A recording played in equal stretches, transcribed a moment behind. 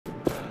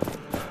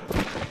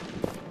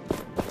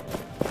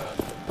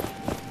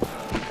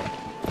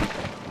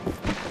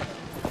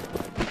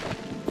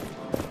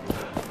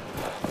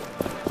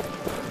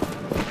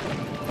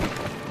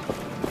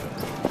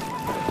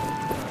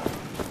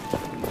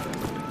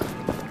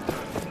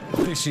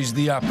This is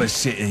the upper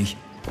city.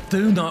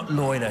 Do not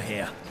loiter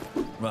here.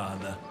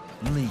 Rather,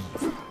 leave.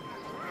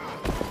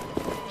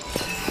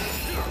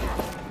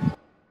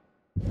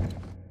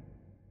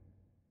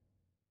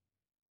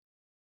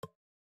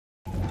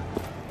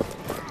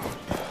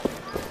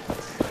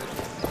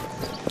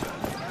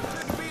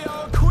 Be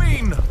our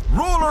queen,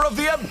 ruler of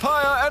the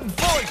empire and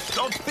voice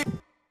of the...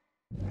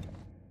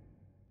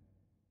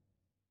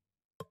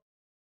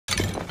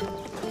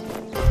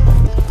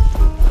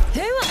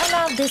 Who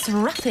allowed this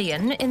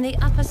ruffian in the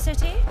upper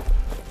city?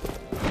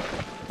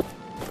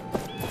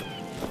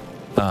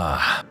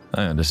 Ah,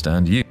 I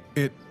understand you.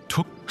 It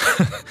took...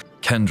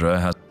 Kendra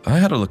has... I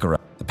had a look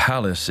around. The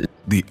palace is...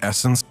 The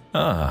essence?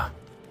 Ah,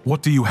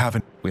 What do you have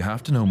in... we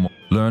have to know more.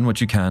 Learn what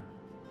you can.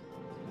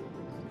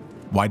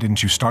 Why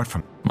didn't you start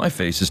from... My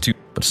face is too...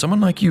 But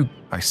someone like you...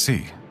 I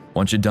see.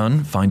 Once you're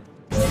done, find...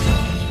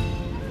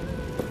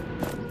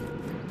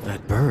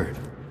 That bird.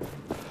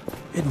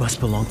 It must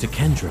belong to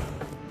Kendra.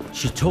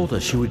 She told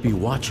us she would be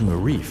watching a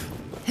reef.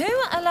 Who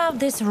allowed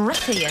this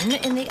ruffian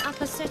in the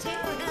upper city?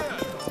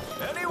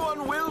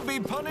 Anyone will be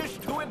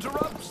punished who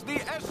interrupts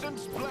the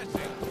essence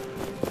blessing.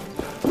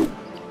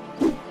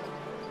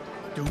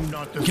 Do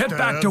not disturb Get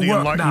back to the work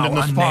enlightened now, in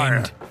the Spire.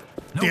 unnamed.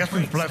 The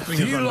essence blessing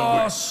is underway.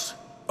 Philos,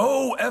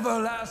 oh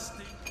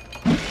everlasting.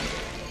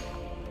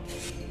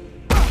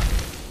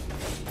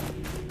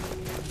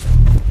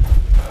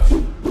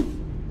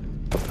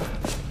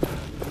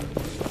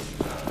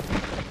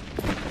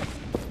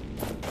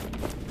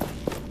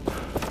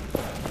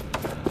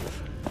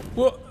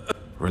 What?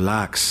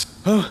 Relax.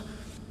 Oh,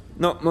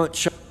 not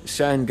much.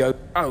 Sand go.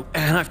 Oh,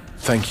 and I've...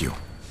 Thank you.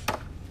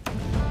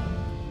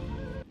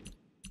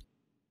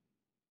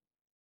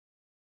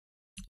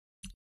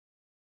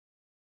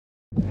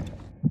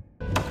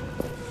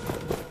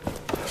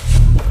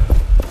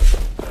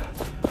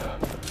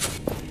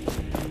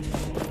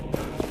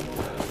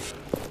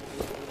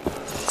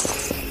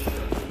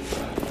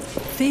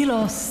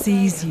 Philos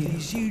sees you.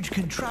 These huge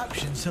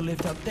contraptions to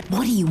lift up...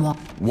 What do you want?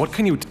 What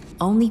can you...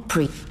 Only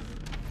pre...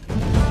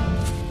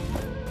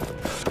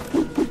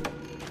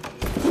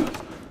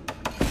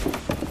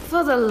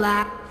 For the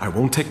lab. I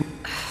won't take...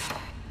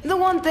 The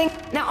one thing.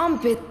 Now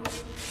I'm bit.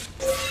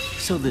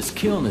 So this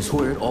kiln is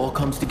where it all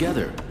comes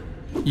together.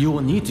 You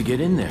will need to get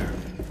in there.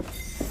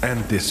 And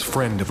this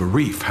friend of a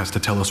reef has to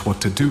tell us what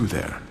to do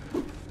there.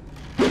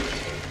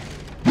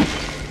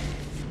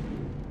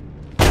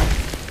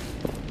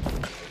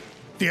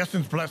 The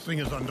essence blessing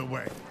is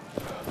underway.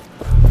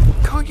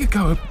 Can't you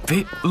go a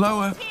bit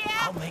lower?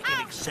 I'll make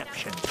an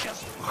exception.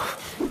 Just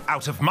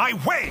Out of my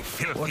way,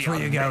 filthy watch where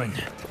you're going.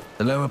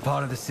 The lower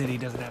part of the city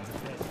doesn't have the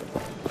best.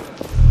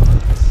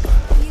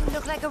 You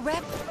look like a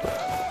rep.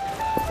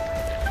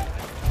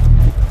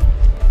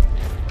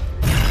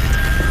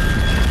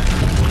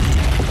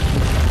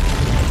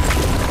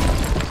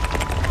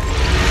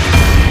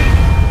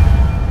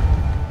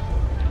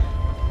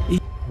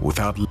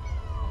 Without...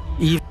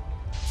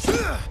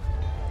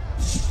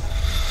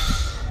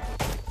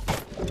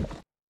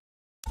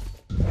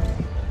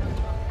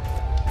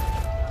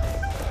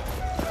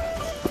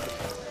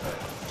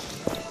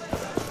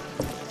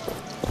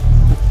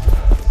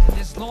 And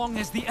as long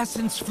as the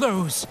essence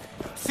flows,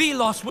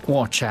 Philos will...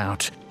 Watch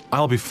out.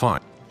 I'll be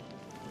fine.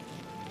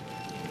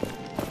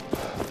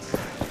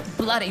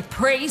 Bloody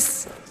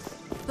priests!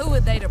 Who are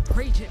they to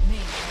preach at me?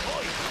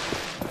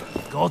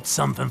 Got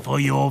something for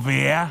you over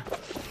here?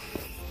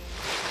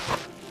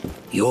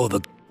 You're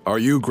the... Are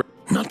you...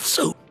 Not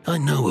so. I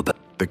know about...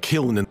 The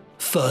kiln in...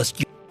 First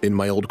you... In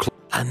my old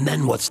And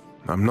then what's...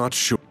 I'm not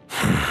sure.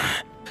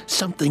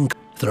 Something...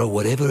 Throw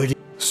whatever it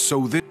is.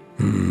 So this...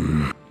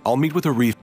 I'll meet with a reef.